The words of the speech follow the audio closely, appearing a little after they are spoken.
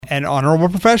An Honorable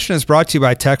Profession is brought to you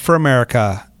by Tech for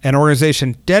America, an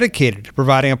organization dedicated to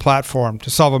providing a platform to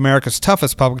solve America's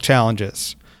toughest public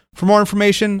challenges. For more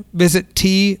information, visit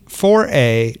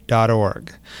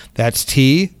T4A.org. That's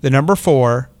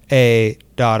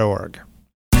T4A.org.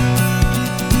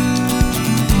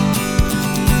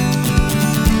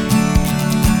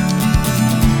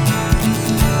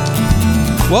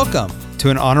 Welcome to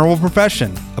An Honorable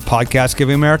Profession, a podcast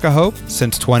giving America hope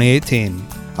since 2018.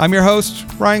 I'm your host,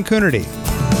 Ryan Coonerty.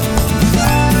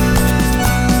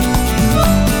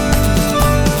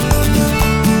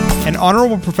 An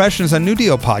Honorable Profession is a New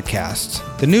Deal podcast.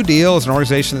 The New Deal is an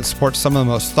organization that supports some of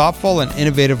the most thoughtful and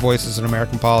innovative voices in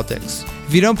American politics.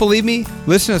 If you don't believe me,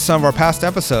 listen to some of our past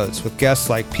episodes with guests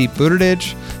like Pete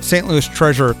Buttigieg, St. Louis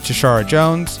Treasurer Tishara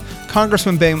Jones,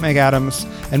 Congressman Ben McAdams,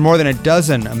 and more than a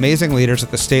dozen amazing leaders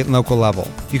at the state and local level.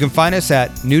 You can find us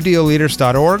at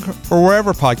newdealleaders.org or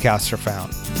wherever podcasts are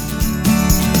found.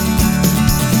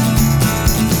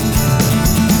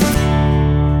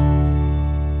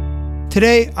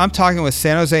 Today, I'm talking with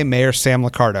San Jose Mayor Sam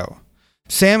Liccardo.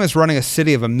 Sam is running a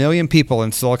city of 1 million people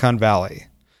in Silicon Valley.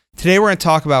 Today, we're going to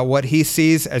talk about what he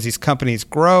sees as these companies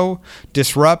grow,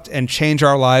 disrupt, and change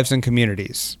our lives and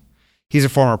communities. He's a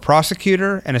former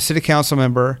prosecutor and a city council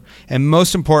member, and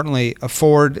most importantly, a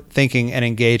forward-thinking and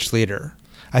engaged leader.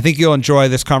 I think you'll enjoy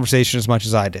this conversation as much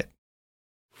as I did.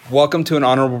 Welcome to An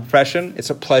Honorable Profession. It's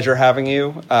a pleasure having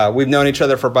you. We've known each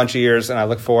other for a bunch of years, and I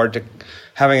look forward to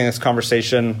having this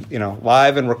conversation,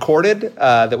 live and recorded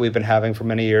that we've been having for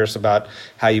many years about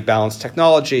how you balance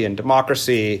technology and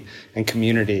democracy and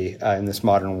community in this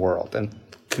modern world. And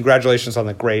congratulations on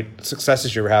the great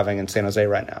successes you're having in San Jose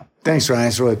right now. Thanks, Ryan.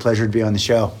 It's really a pleasure to be on the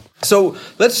show. So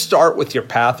let's start with your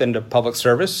path into public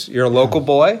service. You're a local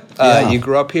boy. You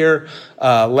grew up here,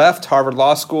 left Harvard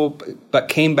Law School, but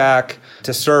came back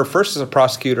to serve first as a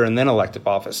prosecutor and then elective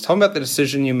office. Tell me about the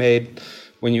decision you made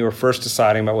when you were first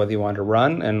deciding about whether you wanted to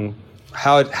run and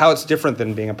how it's different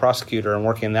than being a prosecutor and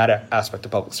working in that aspect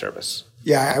of public service.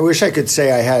 Yeah, I wish I could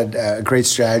say I had a great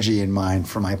strategy in mind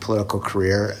for my political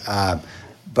career.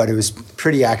 But it was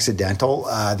pretty accidental.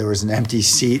 There was an empty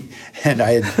seat, and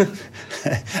I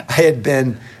had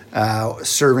been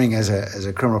serving as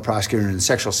a criminal prosecutor in the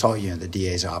sexual assault unit at the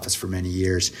DA's office for many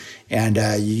years. And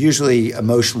you usually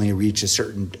emotionally reach a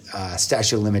certain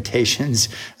statute of limitations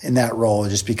in that role,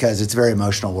 just because it's very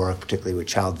emotional work, particularly with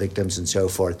child victims and so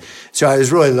forth. So I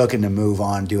was really looking to move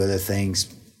on, do other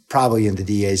things, probably in the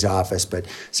DA's office, but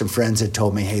some friends had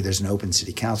told me, hey, there's an open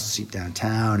city council seat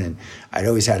downtown, and I'd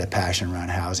always had a passion around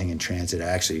housing and transit. I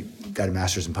actually got a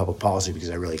master's in public policy because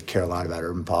I really care a lot about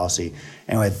urban policy,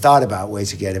 and I had thought about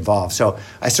ways to get involved. So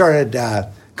I started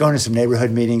going to some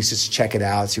neighborhood meetings just to check it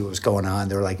out, see what was going on.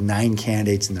 There were like 9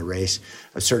 candidates in the race. I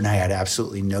was certain I had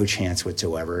absolutely no chance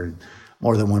whatsoever, and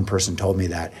more than one person told me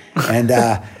that.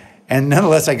 And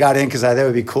nonetheless, I got in because I thought it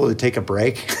would be cool to take a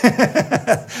break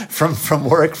from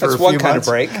work for a few months. That's one kind of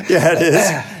break. Yeah, it is.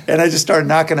 And I just started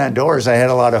knocking on doors. I had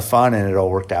a lot of fun, and it all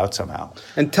worked out somehow.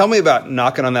 And tell me about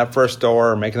knocking on that first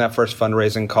door or making that first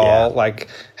fundraising call. Yeah. Like,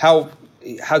 how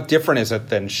different is it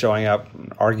than showing up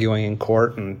and arguing in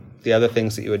court and the other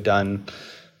things that you had done,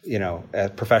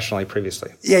 professionally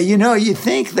previously? Yeah, you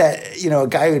think that, a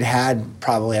guy who'd had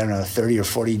probably, 30 or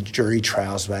 40 jury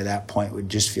trials by that point would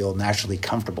just feel naturally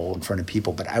comfortable in front of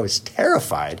people. But I was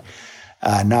terrified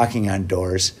knocking on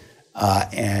doors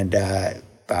and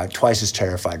about twice as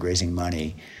terrified raising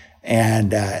money.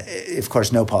 And, of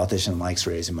course, no politician likes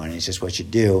raising money. It's just what you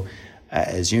do,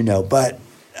 as you know. But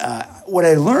what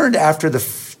I learned after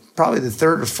probably the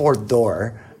third or fourth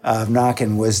door of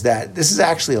knocking was that this is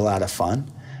actually a lot of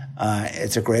fun.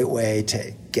 It's a great way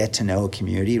to get to know a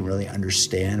community, really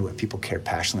understand what people care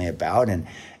passionately about.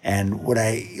 And what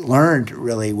I learned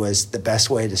really was the best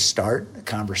way to start a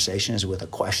conversation is with a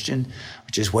question,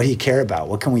 which is, what do you care about?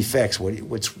 What can we fix?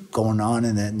 What's going on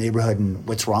in the neighborhood, and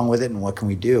what's wrong with it, and what can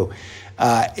we do?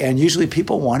 And usually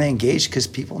people want to engage because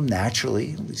people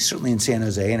naturally, certainly in San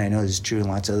Jose, and I know this is true in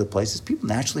lots of other places, people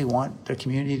naturally want their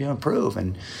community to improve,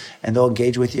 and they'll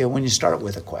engage with you when you start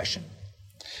with a question.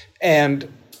 And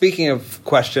speaking of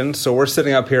questions, so we're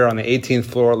sitting up here on the 18th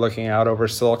floor looking out over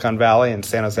Silicon Valley, and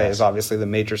San Jose is obviously the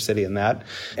major city in that.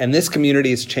 And this community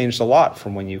has changed a lot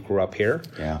from when you grew up here.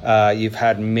 Yeah. You've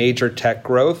had major tech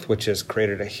growth, which has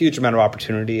created a huge amount of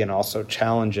opportunity and also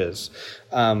challenges.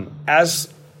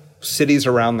 As cities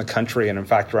around the country, and in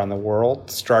fact around the world,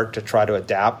 start to try to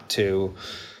adapt to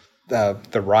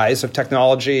the rise of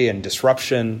technology and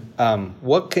disruption,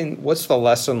 what's the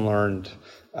lesson learned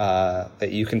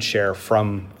that you can share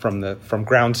from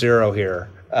ground zero here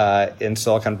in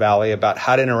Silicon Valley about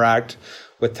how to interact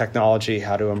with technology,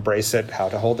 how to embrace it, how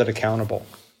to hold it accountable?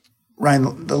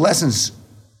 Ryan, the lessons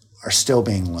are still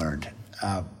being learned,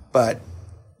 but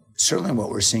certainly what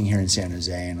we're seeing here in San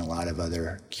Jose and a lot of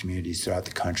other communities throughout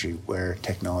the country where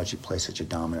technology plays such a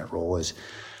dominant role is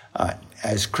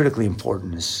as critically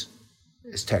important as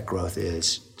tech growth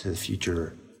is to the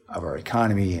future of our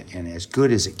economy, and as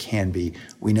good as it can be,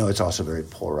 we know it's also very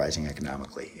polarizing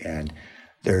economically. And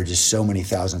there are just so many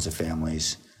thousands of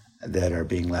families that are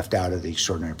being left out of the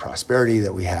extraordinary prosperity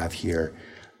that we have here.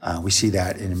 We see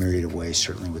that in a myriad of ways,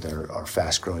 certainly with our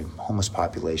fast-growing homeless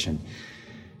population.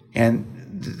 And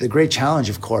the great challenge,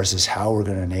 of course, is how we're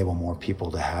going to enable more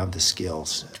people to have the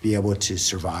skills to be able to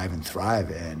survive and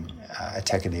thrive in a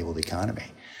tech-enabled economy.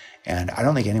 And I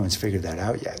don't think anyone's figured that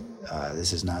out yet.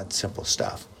 This is not simple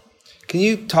stuff. Can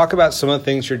you talk about some of the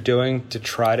things you're doing to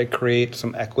try to create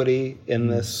some equity in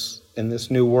this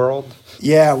new world?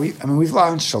 Yeah, we've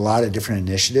launched a lot of different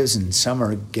initiatives, and some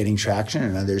are getting traction,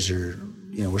 and others are,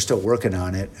 we're still working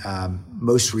on it.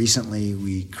 Most recently,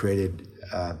 we created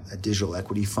a digital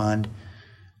equity fund,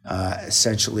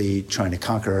 essentially trying to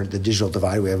conquer the digital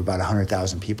divide. We have about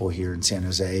 100,000 people here in San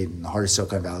Jose, in the heart of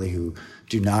Silicon Valley, who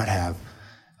do not have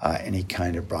any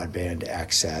kind of broadband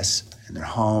access in their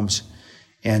homes.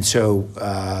 And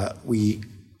so we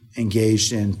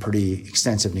engaged in pretty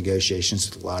extensive negotiations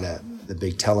with a lot of the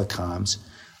big telecoms,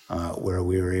 where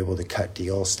we were able to cut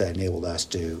deals that enabled us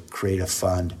to create a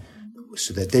fund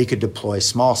so that they could deploy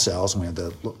small cells. And we have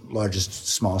the largest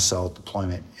small cell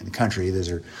deployment in the country. Those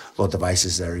are little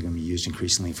devices that are going to be used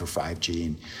increasingly for 5G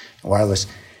and wireless.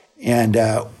 And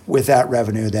with that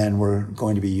revenue, then we're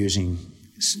going to be using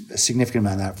a significant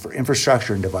amount of that for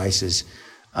infrastructure and devices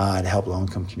to help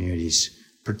low-income communities,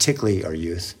 particularly our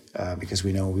youth, because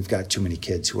we know we've got too many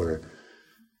kids who are,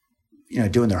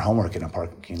 doing their homework in a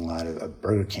parking lot of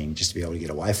Burger King just to be able to get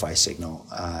a Wi-Fi signal.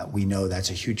 We know that's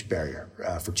a huge barrier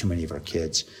for too many of our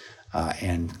kids,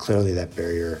 and clearly that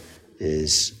barrier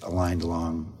is aligned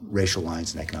along racial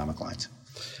lines and economic lines.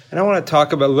 And I want to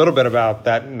talk a little bit about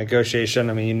that negotiation.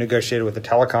 I mean, you negotiated with the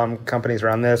telecom companies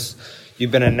around this.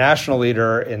 You've been a national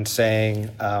leader in saying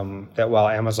that while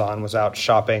Amazon was out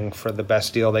shopping for the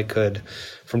best deal they could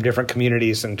from different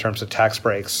communities in terms of tax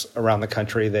breaks around the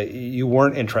country, that you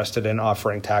weren't interested in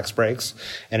offering tax breaks.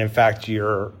 And in fact,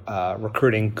 you're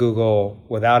recruiting Google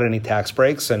without any tax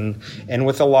breaks and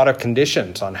with a lot of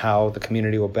conditions on how the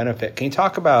community will benefit. Can you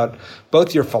talk about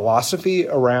both your philosophy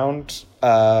around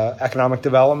economic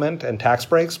development and tax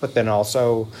breaks, but then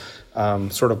also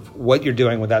sort of what you're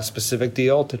doing with that specific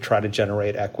deal to try to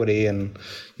generate equity and,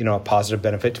 a positive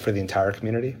benefit for the entire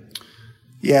community?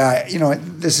 Yeah,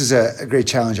 this is a great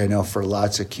challenge, I know, for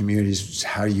lots of communities.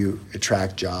 How do you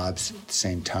attract jobs at the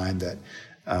same time that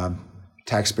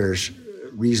taxpayers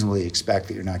reasonably expect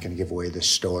that you're not going to give away the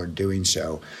store in doing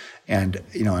so? And,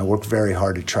 I work very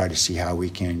hard to try to see how we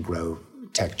can grow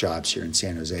tech jobs here in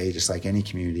San Jose, just like any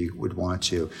community would want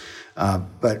to.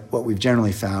 But what we've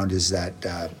generally found is that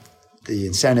the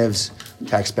incentives,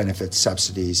 tax benefits,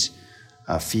 subsidies,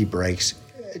 fee breaks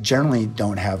generally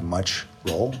don't have much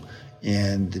role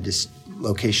in the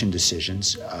location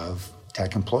decisions of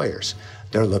tech employers.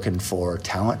 They're looking for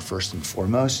talent first and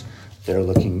foremost. They're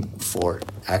looking for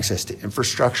access to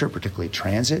infrastructure, particularly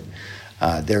transit.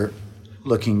 They're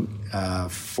looking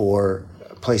for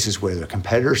places where their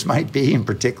competitors might be in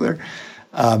particular.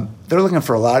 They're looking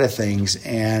for a lot of things,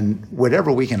 and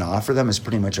whatever we can offer them is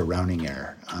pretty much a rounding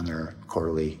error on their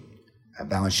quarterly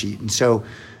balance sheet. And so,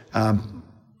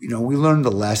 we learned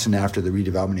the lesson after the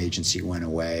redevelopment agency went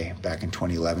away back in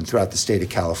 2011. Throughout the state of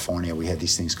California, we had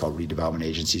these things called redevelopment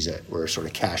agencies that were sort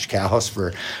of cash cows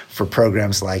for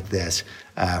programs like this,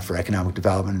 for economic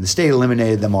development. And the state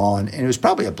eliminated them all, and it was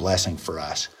probably a blessing for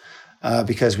us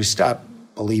because we stopped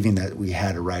believing that we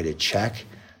had to write a check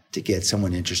to get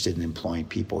someone interested in employing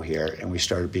people here, and we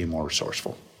started being more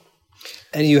resourceful.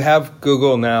 And you have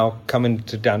Google now coming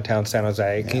to downtown San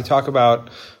Jose. Can you talk about,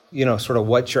 sort of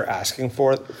what you're asking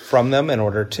for from them in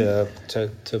order to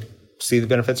see the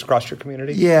benefits across your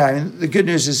community? Yeah, and the good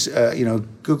news is,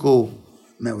 Google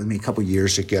met with me a couple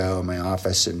years ago in my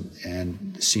office,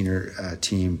 and the senior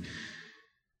team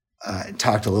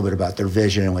talked a little bit about their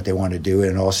vision and what they want to do,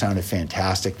 and it all sounded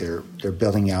fantastic. They're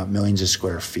building out millions of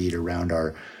square feet around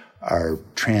our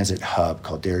transit hub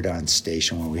called Diridon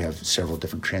Station, where we have several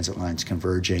different transit lines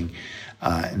converging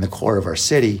in the core of our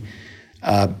city.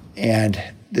 And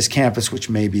this campus, which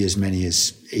may be as many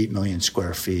as 8 million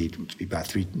square feet, which would be about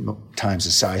 3 times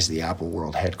the size of the Apple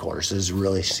World headquarters. This is a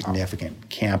really significant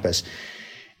campus.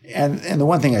 And the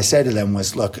one thing I said to them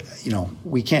was, look,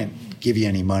 we can't give you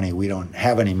any money. We don't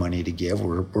have any money to give.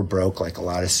 We're broke like a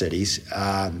lot of cities.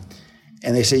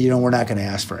 And they say, we're not going to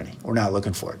ask for any. We're not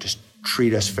looking for it. Just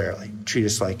treat us fairly. Treat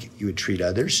us like you would treat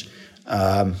others.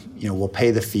 We'll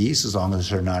pay the fees as long as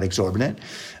they're not exorbitant.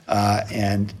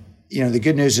 And the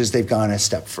good news is they've gone a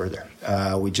step further.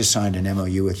 We just signed an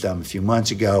MOU with them a few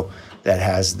months ago that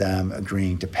has them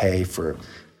agreeing to pay for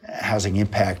housing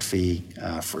impact fee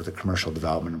for the commercial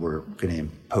development. We're going to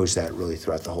impose that really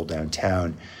throughout the whole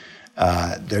downtown.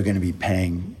 They're going to be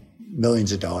paying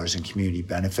millions of dollars in community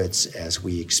benefits as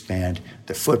we expand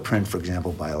the footprint, for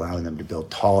example, by allowing them to build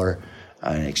taller.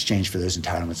 In exchange for those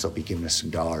entitlements, they'll be giving us some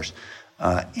dollars.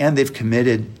 And they've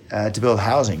committed to build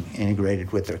housing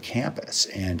integrated with their campus.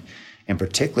 And in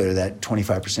particular, that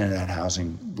 25% of that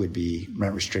housing would be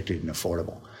rent restricted and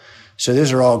affordable. So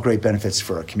those are all great benefits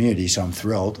for our community. So I'm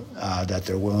thrilled that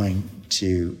they're willing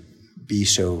to be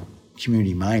so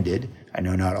community-minded. I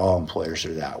know not all employers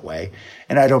are that way.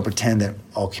 And I don't pretend that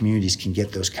all communities can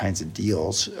get those kinds of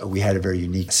deals. We had a very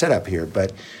unique setup here.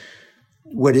 But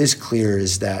what is clear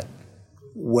is that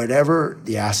whatever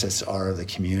the assets are of the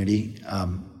community,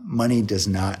 money does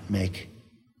not make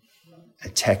a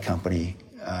tech company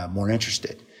more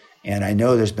interested. And I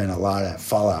know there's been a lot of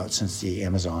fallout since the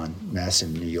Amazon mess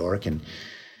in New York.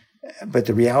 But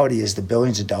the reality is the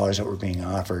billions of dollars that were being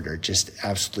offered are just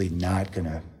absolutely not going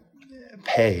to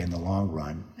pay in the long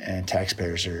run. And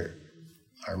taxpayers are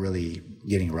really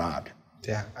getting robbed.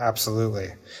 Yeah, absolutely.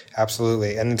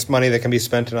 Absolutely. And it's money that can be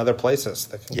spent in other places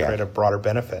that can create a broader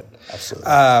benefit.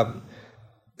 Absolutely.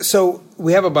 So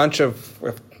we have a bunch of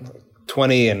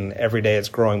 20, and every day it's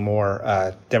growing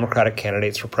more, Democratic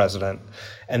candidates for president.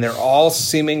 And they're all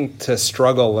seeming to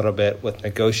struggle a little bit with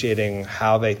negotiating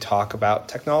how they talk about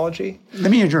technology. Let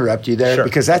me interrupt you there, Sure.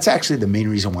 because that's actually the main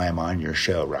reason why I'm on your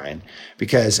show, Ryan.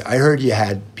 Because I heard you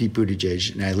had Pete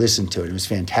Buttigieg, and I listened to it. It was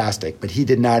fantastic. But he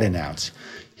did not announce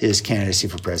his candidacy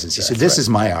for presidency. So this is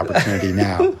my opportunity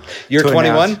now. You're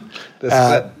 21?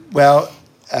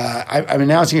 I'm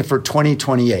announcing it for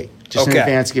 2028. Just in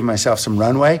advance to give myself some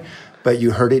runway. But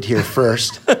you heard it here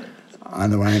first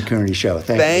on the Ryan Coonerty Show.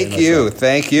 Thank you.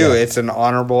 Yeah. It's an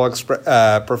honorable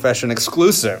profession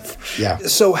exclusive. Yeah.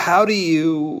 So how do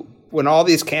you, when all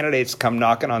these candidates come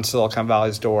knocking on Silicon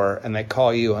Valley's door and they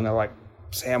call you and they're like,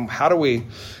 Sam, how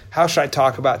should I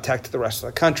talk about tech to the rest of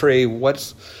the country?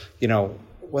 What's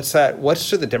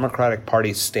should the Democratic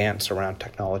Party's stance around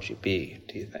technology be,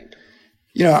 do you think?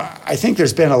 I think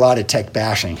there's been a lot of tech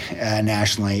bashing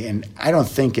nationally, and I don't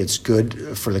think it's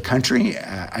good for the country.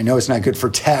 I know it's not good for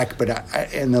tech, but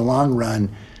in the long run,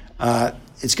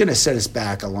 it's going to set us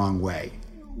back a long way.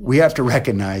 We have to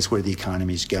recognize where the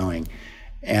economy is going,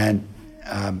 and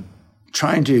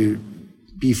trying to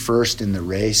be first in the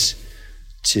race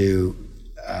to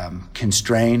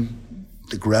constrain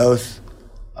the growth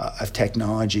of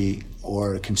technology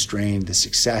or constrain the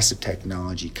success of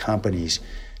technology companies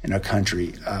in our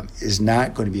country is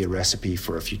not going to be a recipe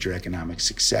for a future economic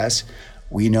success.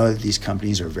 We know that these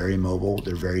companies are very mobile,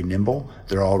 they're very nimble,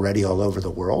 they're already all over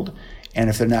the world. And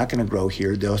if they're not going to grow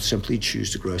here, they'll simply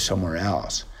choose to grow somewhere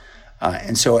else.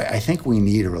 And so I think we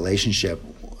need a relationship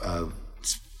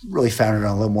really founded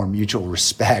on a little more mutual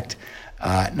respect.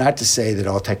 Not to say that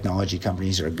all technology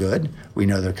companies are good. We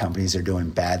know there are companies that are doing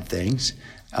bad things.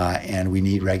 And we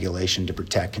need regulation to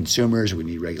protect consumers. We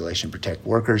need regulation to protect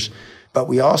workers. But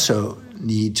we also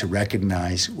need to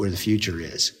recognize where the future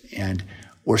is. And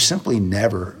we're simply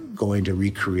never going to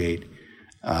recreate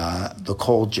the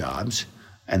coal jobs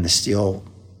and the steel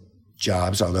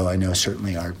jobs, although I know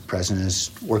certainly our president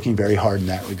is working very hard in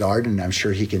that regard, and I'm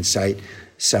sure he can cite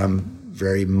some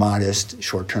very modest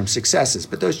short-term successes.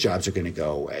 But those jobs are going to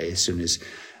go away as soon as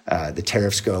the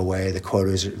tariffs go away, the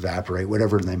quotas evaporate,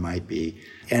 whatever they might be.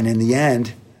 And in the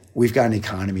end, we've got an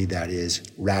economy that is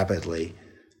rapidly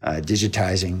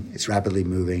digitizing. It's rapidly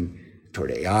moving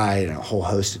toward AI and a whole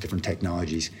host of different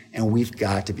technologies. And we've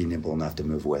got to be nimble enough to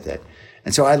move with it.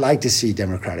 And so I'd like to see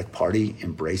Democratic Party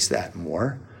embrace that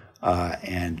more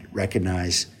and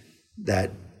recognize that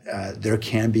there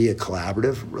can be a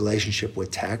collaborative relationship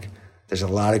with tech. There's a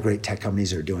lot of great tech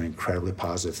companies that are doing incredibly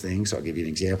positive things. I'll give you an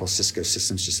example. Cisco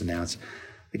Systems just announced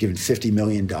they're giving $50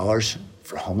 million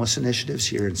for homeless initiatives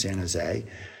here in San Jose.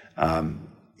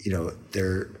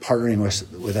 They're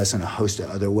partnering with us in a host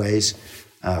of other ways,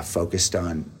 focused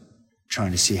on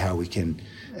trying to see how we can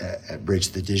bridge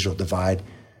the digital divide.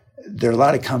 There are a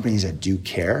lot of companies that do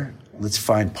care. Let's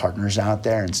find partners out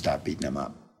there and stop beating them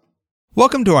up.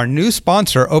 Welcome to our new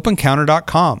sponsor,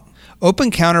 OpenCounter.com.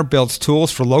 OpenCounter builds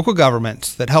tools for local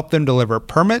governments that help them deliver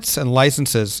permits and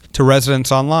licenses to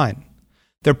residents online.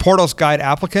 Their portals guide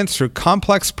applicants through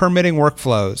complex permitting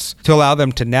workflows to allow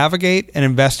them to navigate and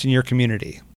invest in your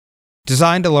community.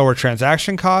 Designed to lower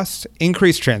transaction costs,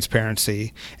 increase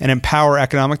transparency, and empower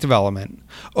economic development,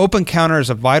 OpenCounter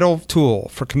is a vital tool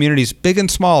for communities big and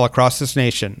small across this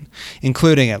nation,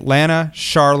 including Atlanta,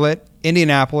 Charlotte,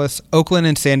 Indianapolis, Oakland,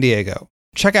 and San Diego.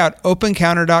 Check out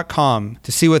opencounter.com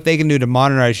to see what they can do to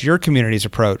modernize your community's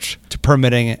approach to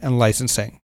permitting and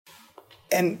licensing.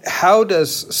 And how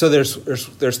does, so there's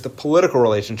the political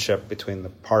relationship between the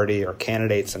party or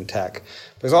candidates and tech.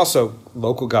 There's also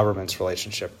local government's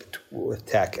relationship with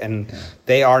tech, and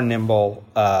they are nimble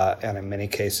and in many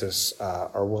cases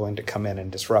are willing to come in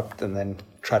and disrupt and then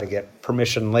try to get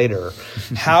permission later.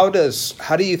 How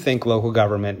do you think local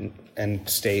government and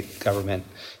state government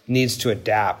needs to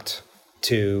adapt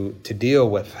to deal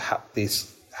with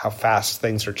how fast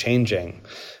things are changing?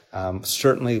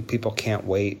 Certainly people can't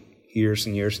wait years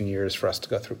and years and years for us to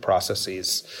go through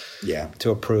processes to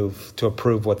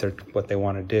approve what they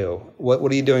want to do. What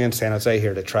are you doing in San Jose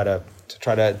here to try to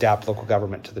adapt local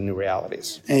government to the new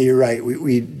realities? And you're right.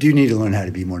 We do need to learn how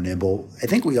to be more nimble. I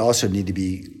think we also need to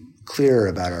be clearer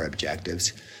about our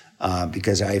objectives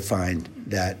because I find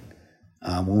that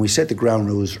when we set the ground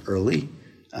rules early,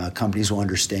 companies will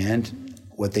understand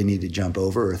what they need to jump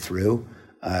over or through,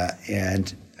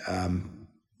 and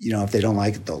if they don't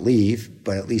like it, they'll leave,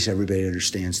 but at least everybody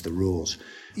understands the rules.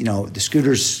 The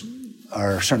scooters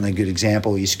are certainly a good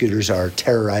example. E-scooters are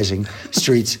terrorizing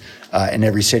streets in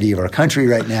every city of our country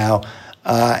right now.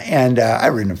 And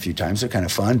I've ridden them a few times. They're kind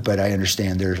of fun, but I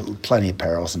understand there's plenty of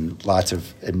perils and lots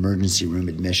of emergency room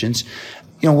admissions.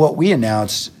 What we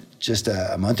announced just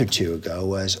a month or two ago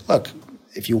was, look,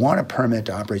 if you want a permit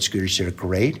to operate scooters, you're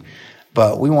great,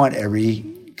 but we want every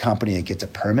company that gets a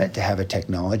permit to have a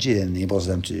technology that enables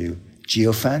them to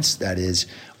geofence. That is,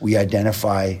 we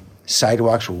identify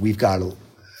sidewalks where we've got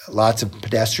lots of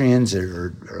pedestrians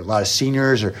or a lot of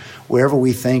seniors or wherever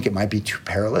we think it might be too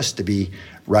perilous to be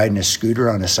riding a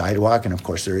scooter on a sidewalk. And of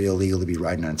course, they're illegal to be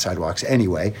riding on sidewalks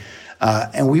anyway.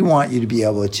 And we want you to be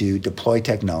able to deploy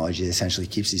technology that essentially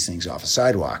keeps these things off of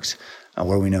sidewalks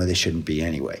where we know they shouldn't be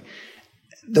anyway.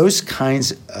 Those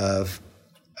kinds of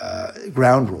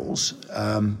ground rules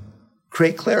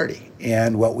create clarity.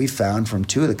 And what we found from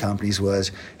two of the companies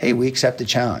was, hey, we accept the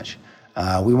challenge.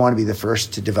 We want to be the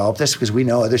first to develop this because we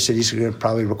know other cities are going to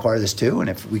probably require this too. And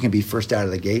if we can be first out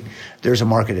of the gate, there's a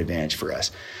market advantage for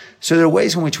us. So there are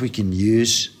ways in which we can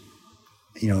use,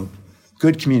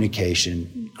 good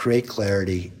communication, create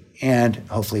clarity, and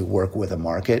hopefully work with a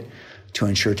market to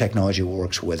ensure technology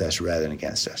works with us rather than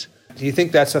against us. Do you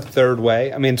think that's a third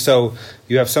way? I mean, so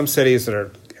you have some cities that are,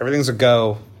 everything's a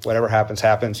go, whatever happens,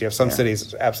 happens. You have some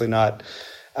cities absolutely not.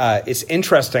 It's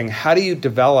interesting. How do you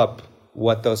develop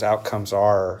what those outcomes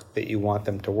are that you want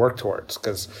them to work towards?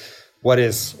 Because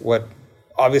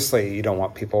obviously you don't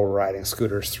want people riding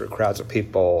scooters through crowds of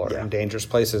people or in dangerous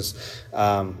places.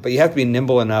 But you have to be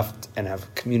nimble enough and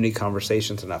have community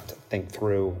conversations enough to think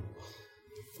through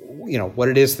what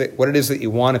it is that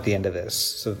you want at the end of this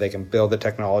so that they can build the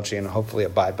technology and hopefully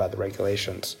abide by the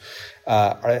regulations.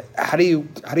 How do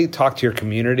you talk to your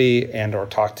community and or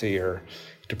talk to your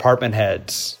department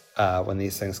heads when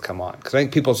these things come on? Because I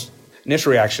think people's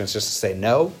initial reaction is just to say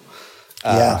no.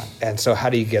 And so how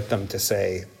do you get them to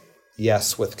say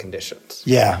yes with conditions?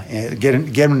 Yeah, get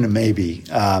them to maybe.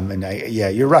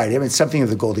 You're right. I mean, it's something of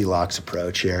the Goldilocks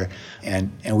approach here.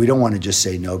 And we don't want to just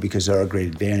say no because there are great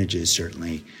advantages,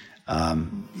 certainly.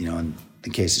 In the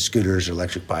case of scooters or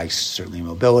electric bikes, certainly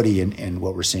mobility. And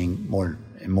what we're seeing more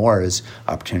and more is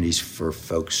opportunities for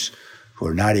folks who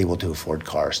are not able to afford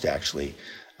cars to actually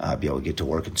be able to get to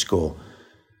work and school.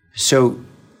 So,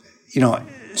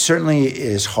 certainly it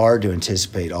is hard to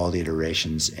anticipate all the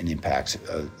iterations and impacts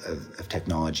of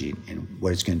technology and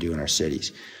what it's going to do in our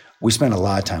cities. We spend a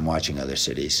lot of time watching other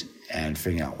cities and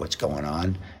figuring out what's going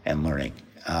on and learning.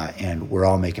 And we're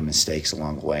all making mistakes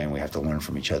along the way, and we have to learn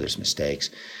from each other's mistakes.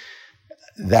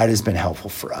 That has been helpful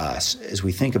for us as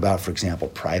we think about, for example,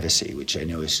 privacy, which I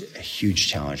know is a huge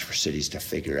challenge for cities to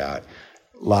figure out.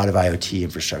 A lot of IoT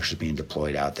infrastructure is being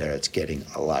deployed out there. It's getting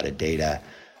a lot of data.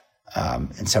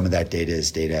 And some of that data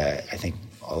is data I think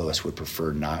all of us would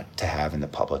prefer not to have in the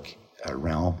public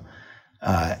realm.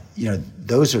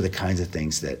 Those are the kinds of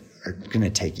things that are going to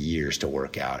take years to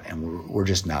work out, and we're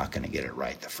just not going to get it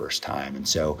right the first time. And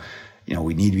so,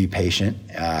 we need to be patient,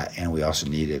 and we also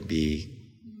need to be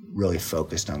really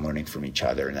focused on learning from each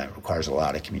other, and that requires a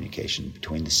lot of communication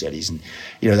between the cities. And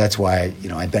that's why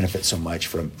I benefit so much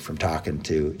from talking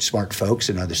to smart folks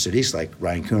in other cities like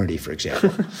Ryan Coonerty, for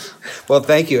example. Well,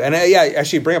 thank you. And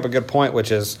actually you bring up a good point,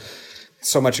 which is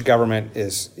so much of government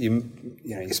is you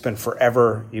spend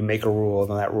forever, you make a rule,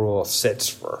 and then that rule sits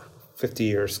for 50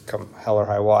 years come hell or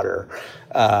high water.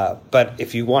 But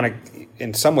if you want to,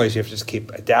 in some ways, you have to just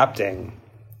keep adapting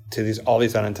to all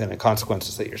these unintended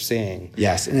consequences that you're seeing.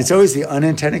 Yes, and it's always the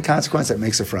unintended consequence that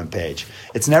makes the front page.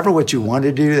 It's never what you want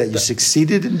to do that you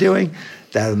succeeded in doing.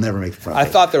 That'll never make the front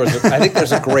page. I think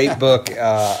there's a great book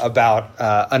about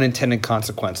unintended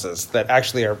consequences that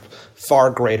actually are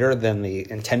far greater than the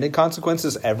intended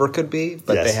consequences ever could be,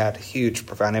 but they had huge,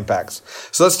 profound impacts.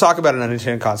 So let's talk about an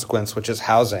unintended consequence, which is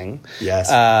housing. Yes.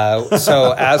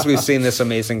 So as we've seen this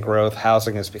amazing growth,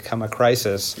 housing has become a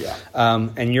crisis. Yeah.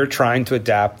 And you're trying to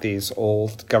adapt these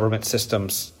old government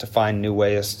systems to find new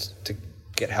ways to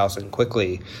get housing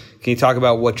quickly. Can you talk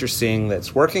about what you're seeing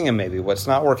that's working and maybe what's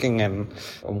not working, and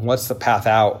what's the path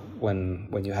out when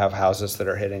you have houses that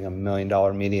are hitting $1 million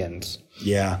medians?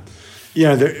 Yeah.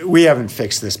 We haven't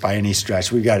fixed this by any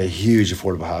stretch. We've got a huge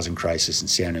affordable housing crisis in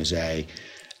San Jose,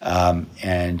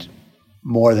 and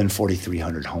more than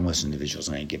 4,300 homeless individuals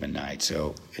on any given night.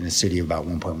 So in a city of about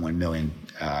 1.1 million,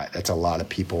 that's a lot of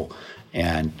people,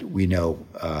 and we know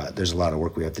there's a lot of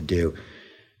work we have to do.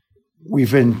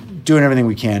 We've been doing everything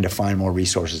we can to find more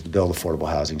resources to build affordable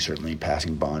housing, certainly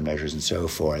passing bond measures and so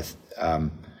forth.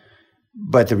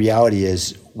 But the reality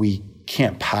is we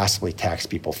can't possibly tax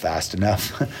people fast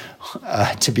enough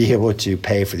to be able to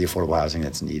pay for the affordable housing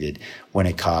that's needed when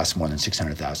it costs more than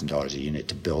 $600,000 a unit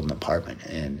to build an apartment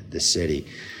in the city.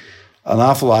 An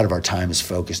awful lot of our time is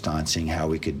focused on seeing how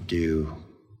we could do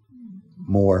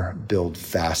more, build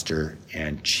faster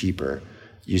and cheaper,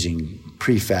 using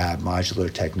prefab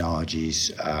modular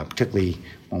technologies, particularly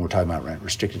when we're talking about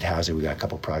rent-restricted housing. We've got a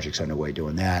couple projects underway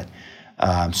doing that.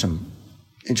 Some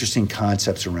interesting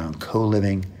concepts around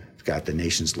co-living. We've got the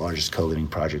nation's largest co-living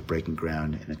project breaking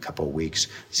ground in a couple of weeks.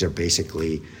 These are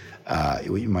basically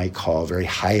what you might call very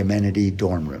high-amenity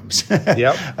dorm rooms.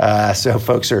 Yep. So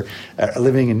folks are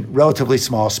living in relatively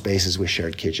small spaces with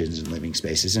shared kitchens and living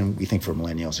spaces, and we think for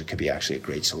millennials it could be actually a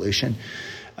great solution.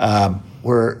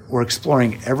 We're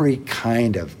exploring every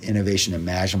kind of innovation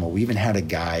imaginable. We even had a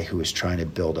guy who was trying to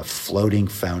build a floating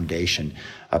foundation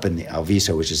up in the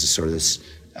Alviso, which is sort of this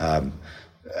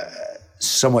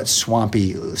somewhat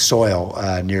swampy soil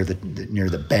near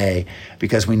the bay,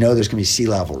 because we know there's going to be sea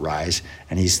level rise,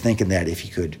 and he's thinking that if he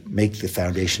could make the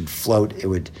foundation float, it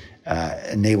would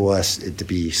enable us to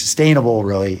be sustainable,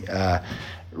 really.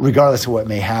 Regardless of what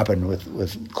may happen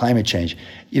with climate change.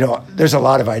 There's a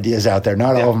lot of ideas out there.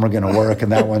 Not all of them are going to work, and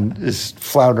that one is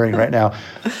floundering right now.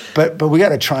 But we got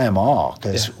to try them all,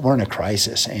 because we're in a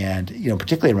crisis. And,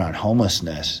 particularly around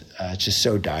homelessness, it's just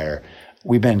so dire.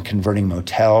 We've been converting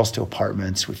motels to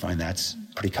apartments. We find that's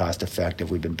pretty cost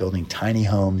effective. We've been building tiny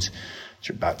homes. It's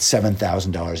about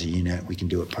 $7,000 a unit. We can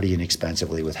do it pretty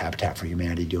inexpensively with Habitat for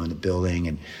Humanity doing the building.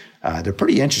 And they're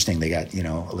pretty interesting. They got,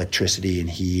 electricity and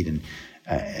heat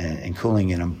and cooling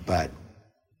in them, but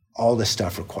all this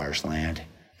stuff requires land,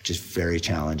 which is very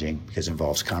challenging because it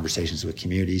involves conversations with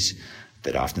communities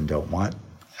that often don't want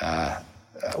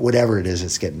whatever it is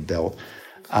that's getting built.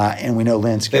 And we know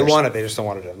land scarcity. They want it, they just don't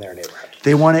want it in their neighborhood.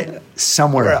 They want it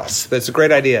somewhere else. It's a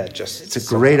great idea. It's a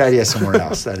great idea somewhere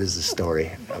else. That is the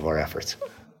story of our efforts.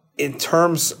 In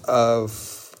terms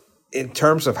of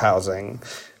housing,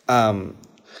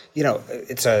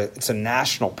 it's a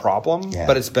national problem,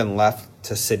 but it's been left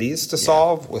to cities to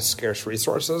solve with scarce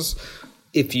resources.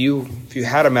 If you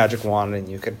had a magic wand and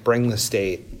you could bring the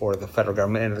state or the federal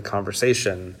government into the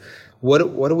conversation, what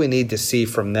do we need to see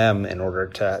from them in order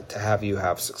to have you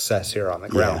have success here on the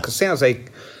ground? Because San Jose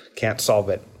can't solve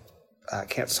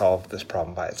this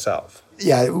problem by itself.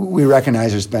 Yeah, we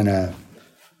recognize there's been a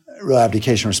real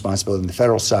abdication of responsibility on the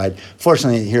federal side.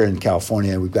 Fortunately, here in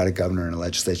California, we've got a governor and a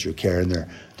legislature who care, and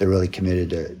they're really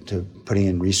committed to putting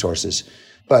in resources.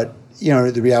 But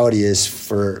the reality is,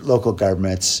 for local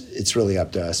governments, it's really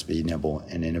up to us to be nimble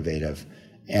and innovative,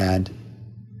 and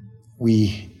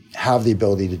we have the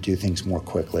ability to do things more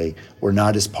quickly. We're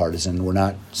not as partisan. We're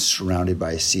not surrounded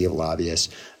by a sea of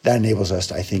lobbyists. That enables us,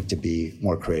 I think, to be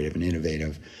more creative and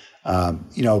innovative. A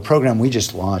program we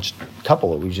just launched, a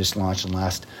couple that we just launched in the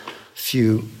last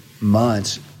few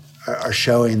months are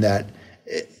showing that,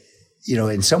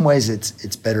 in some ways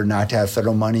it's better not to have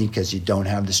federal money because you don't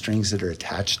have the strings that are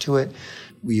attached to it.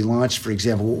 We launched, for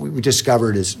example, what we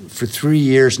discovered is for 3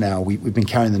 years now, we've been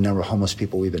counting the number of homeless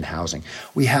people we've been housing.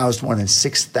 We housed more than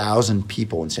 6,000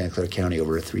 people in Santa Clara County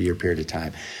over a 3-year period of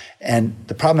time. And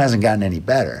the problem hasn't gotten any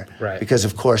better. Right. Because,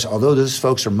 of course, although those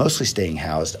folks are mostly staying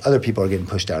housed, other people are getting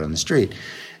pushed out on the street.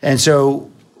 And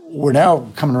so we're now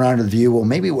coming around to the view, well,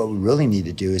 maybe what we really need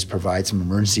to do is provide some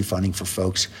emergency funding for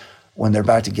folks when they're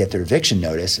about to get their eviction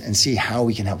notice and see how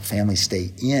we can help families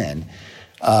stay in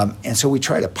And so we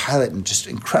tried a pilot and just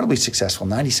incredibly successful.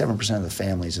 97% of the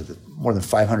families, of the more than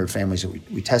 500 families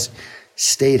that we tested,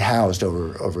 stayed housed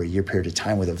over a year period of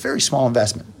time with a very small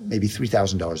investment, maybe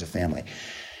 $3,000 a family.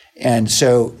 And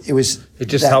so it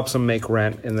just helps them make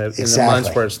rent in the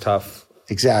months where it's tough.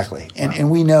 Exactly.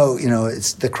 And we know,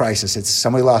 it's the crisis. It's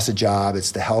somebody lost a job.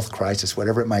 It's the health crisis,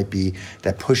 whatever it might be,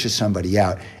 that pushes somebody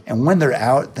out. And when they're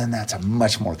out, then that's a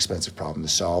much more expensive problem to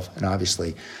solve, and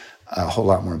obviously a whole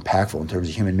lot more impactful in terms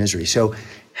of human misery. So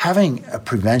having a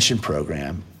prevention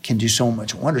program can do so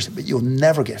much wonders, but you'll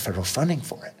never get federal funding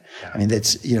for it. I mean,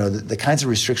 that's, the kinds of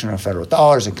restriction on federal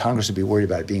dollars, and Congress would be worried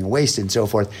about it being wasted and so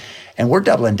forth. And we're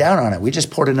doubling down on it. We just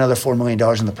poured another $4 million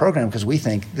in the program because we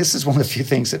think this is one of the few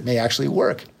things that may actually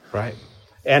work. Right.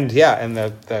 And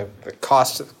the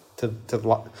cost to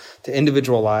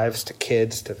individual lives, to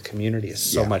kids, to the community is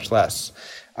so much less.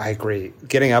 I agree.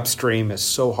 Getting upstream is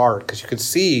so hard because you could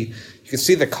see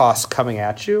the costs coming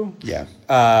at you. Yeah.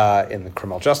 In the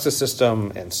criminal justice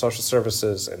system, in social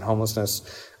services, in homelessness,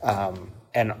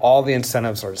 and all the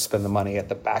incentives are to spend the money at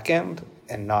the back end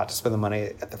and not to spend the money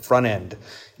at the front end.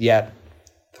 Yet,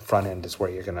 the front end is where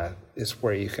you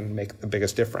can make the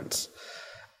biggest difference.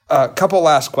 A couple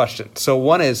last questions. So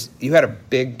one is, you had a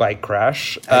big bike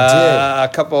crash. I did.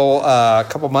 A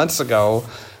couple months ago.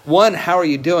 One, how are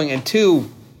you doing? And two,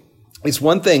 it's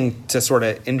one thing to sort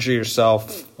of injure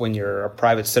yourself when you're a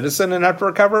private citizen and have to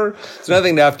recover. It's another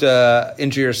thing to have to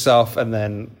injure yourself and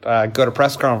then go to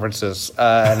press conferences.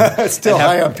 Still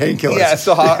high on painkillers. Yeah,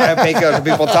 still high on painkillers and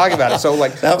people talking about it. So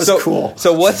that was cool.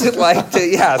 So what's it like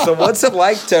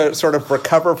to sort of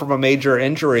recover from a major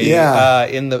injury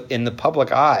in the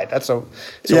public eye? It's a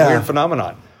weird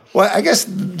phenomenon. Well, I guess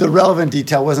the relevant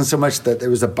detail wasn't so much that there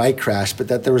was a bike crash, but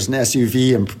that there was an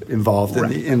SUV involved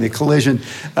in the collision,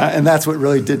 and that's what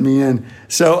really did me in.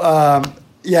 So,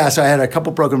 so I had a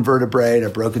couple broken vertebrae and a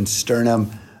broken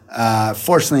sternum.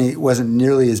 Fortunately, it wasn't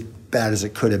nearly as bad as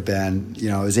it could have been.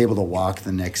 I was able to walk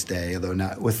the next day, although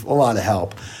not with a lot of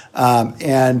help.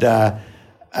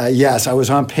 Yes, I was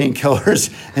on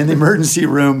painkillers in the emergency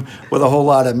room with a whole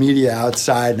lot of media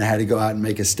outside, and I had to go out and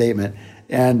make a statement.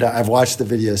 And I've watched the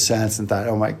video since and thought,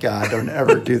 oh, my God, don't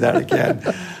ever do that again.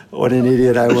 What an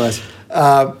idiot I was.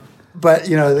 But,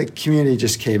 the community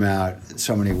just came out in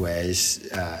so many ways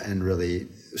and really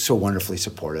so wonderfully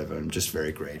supportive. I'm just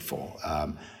very grateful.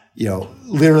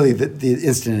 Literally the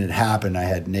instant it happened, I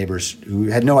had neighbors who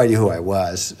had no idea who I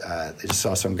was. They just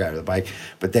saw some guy with a bike,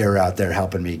 but they were out there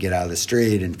helping me get out of the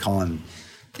street and calling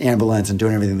ambulance and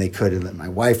doing everything they could and let my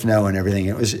wife know and everything.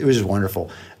 It was just wonderful.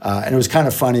 And it was kind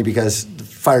of funny because the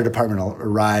fire department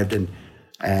arrived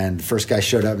and the first guy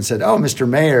showed up and said, "Oh, Mr.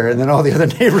 Mayor." And then all the other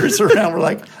neighbors around were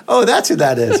like, "Oh, that's who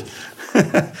that is."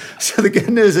 So the good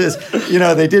news is,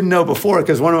 they didn't know before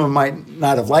because one of them might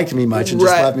not have liked me much and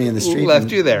just left me in the street,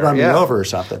 left you there, run me over or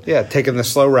something. Yeah, taking the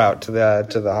slow route to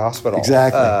the hospital.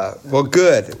 Exactly. Well,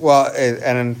 good. Well,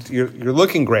 and you're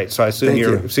looking great. So I assume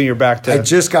you're back to. I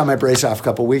just got my brace off a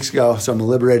couple of weeks ago, so I'm a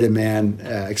liberated man.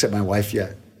 Except my wife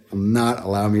yet will not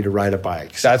allow me to ride a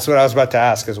bike. So. That's what I was about to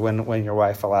ask. Is when your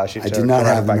wife allows you to. I do not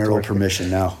have marital permission.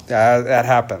 No. That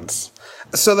happens.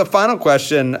 So the final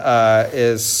question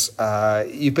is,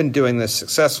 you've been doing this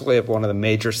successfully at one of the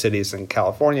major cities in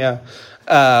California.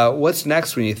 What's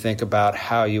next when you think about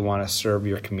how you want to serve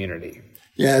your community?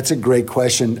 Yeah, it's a great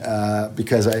question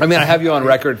because I have you on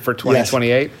record for 2028.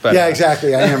 Yes. But, yeah,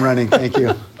 exactly. I am running. Thank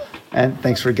you. And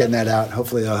thanks for getting that out.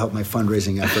 Hopefully that'll help my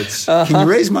fundraising efforts. Can you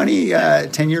raise money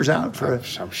 10 years out?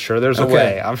 I'm sure there's a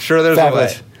way. I'm sure there's a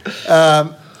way.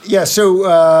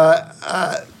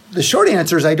 The short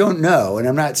answer is I don't know, and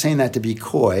I'm not saying that to be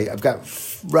coy. I've got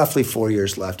roughly 4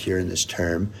 years left here in this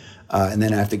term, and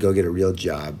then I have to go get a real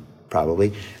job,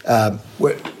 probably.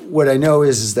 What I know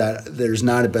is that there's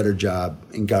not a better job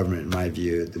in government, in my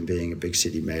view, than being a big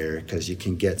city mayor, because you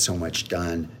can get so much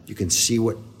done. You can see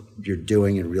what you're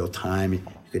doing in real time. You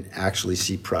can actually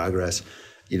see progress.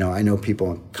 I know people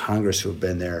in Congress who have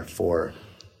been there for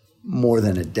more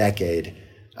than a decade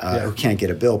who can't get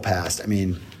a bill passed. I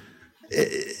mean,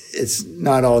 it's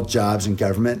not all jobs in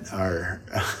government are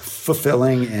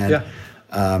fulfilling and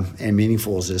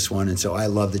meaningful as this one. And so I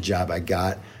love the job I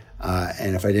got.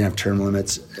 And if I didn't have term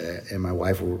limits and my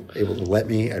wife were able to let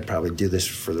me, I'd probably do this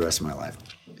for the rest of my life.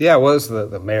 Yeah, it was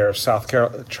the mayor of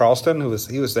Charleston,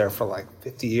 he was there for like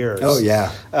 50 years. Oh,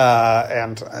 yeah.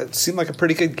 And it seemed like a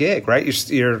pretty good gig, right?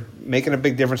 You're making a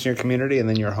big difference in your community, and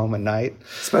then you're home at night.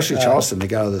 Especially Charleston. They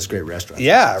got all those great restaurants.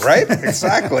 Yeah, right?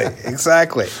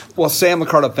 Exactly. Well, Sam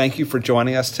Liccardo, thank you for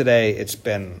joining us today. It's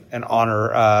been an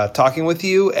honor talking with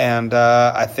you, and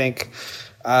I think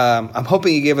I'm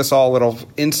hoping you gave us all a little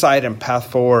insight and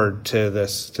path forward to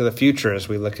the future as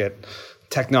we look at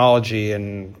technology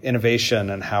and innovation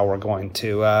and how we're going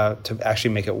to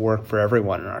actually make it work for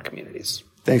everyone in our communities.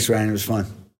 Thanks, Ryan. It was fun.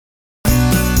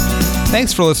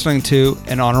 Thanks for listening to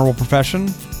An Honorable Profession.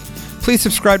 Please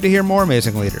subscribe to hear more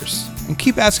amazing leaders and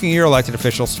keep asking your elected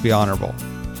officials to be honorable.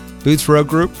 Boots Road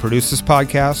Group produced this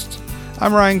podcast.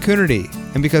 I'm Ryan Coonerty,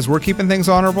 and because we're keeping things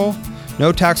honorable,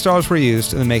 no tax dollars were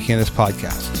used in the making of this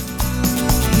podcast.